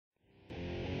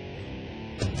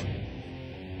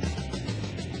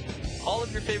All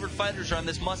of your favorite fighters are on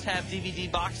this must-have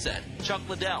DVD box set. Chuck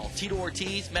Liddell, Tito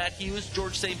Ortiz, Matt Hughes,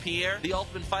 George St.Pierre, The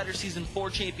Ultimate Fighter Season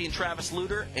 4 champion Travis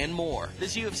Lutter, and more.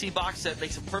 This UFC box set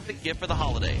makes a perfect gift for the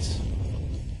holidays.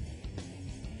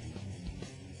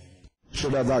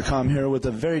 Showdown.com here with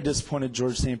a very disappointed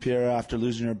George St.Pierre after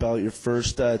losing your belt, your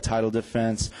first title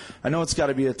defense. I know it's got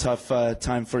to be a tough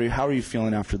time for you. How are you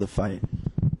feeling after the fight?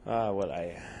 Well,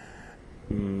 I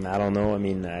don't know. I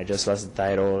mean, I just lost the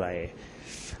title.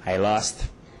 I lost,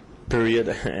 period.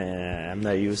 I'm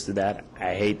not used to that.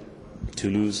 I hate to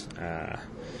lose,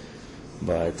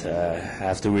 but I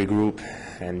have to regroup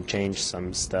and change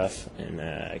some stuff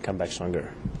and come back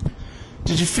stronger.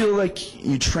 Did you feel like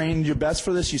you trained your best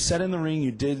for this? You said in the ring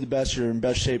you did the best, you're in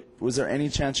best shape. Was there any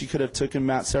chance you could have taken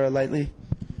Matt Serra lightly?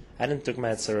 I didn't take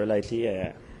Matt Serra lightly.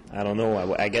 I don't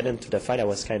know. I get into the fight, I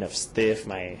was kind of stiff.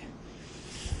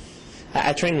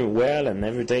 I trained well and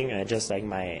everything. I just like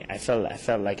I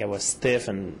felt like I was stiff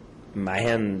and my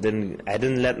hand I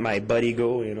didn't let my body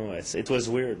go. You know, it was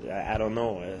weird. I don't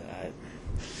know.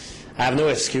 I have no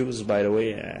excuse. By the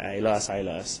way, I lost.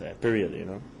 Period. You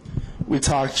know. We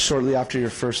talked shortly after your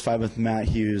first fight with Matt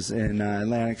Hughes in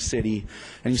Atlantic City,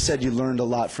 and you said you learned a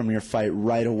lot from your fight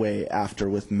right away after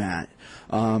with Matt.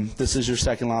 This is your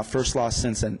second loss, first loss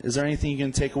since then. Is there anything you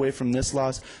can take away from this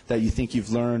loss that you think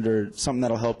you've learned or something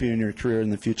that'll help you in your career in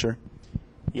the future?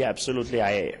 Yeah,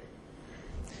 absolutely.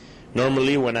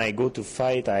 Normally when I go to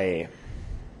fight, I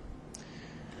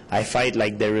fight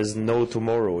like there is no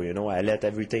tomorrow. You know, I let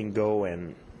everything go,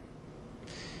 and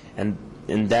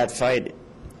in that fight,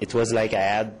 it was like I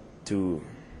had to.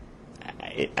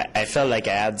 I felt like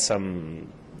I had some.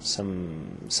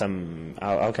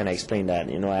 How can I explain that?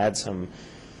 You know, I had some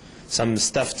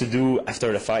stuff to do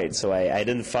after the fight, so I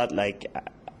didn't fight like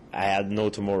I had no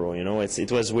tomorrow. You know,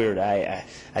 it was weird. I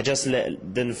just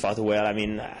didn't fight well. I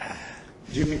mean.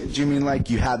 Do you mean like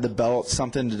you had the belt,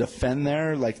 something to defend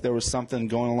there? Like there was something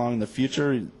going along in the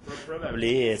future?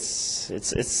 Probably it's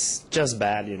just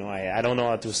bad. You know, I don't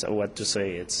know what to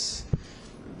say.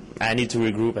 I need to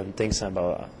regroup and think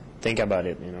about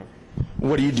it, you know.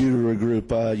 What do you do to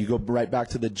regroup? You go right back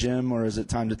to the gym, or is it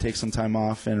time to take some time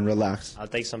off and relax? I'll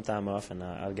take some time off, and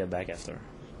I'll get back after.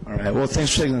 All right. Well,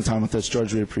 thanks for taking the time with us,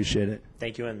 George. We appreciate it.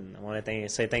 Thank you, and I want to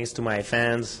say thanks to my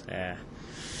fans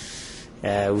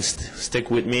who stick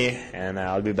with me, and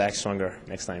I'll be back stronger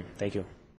next time. Thank you.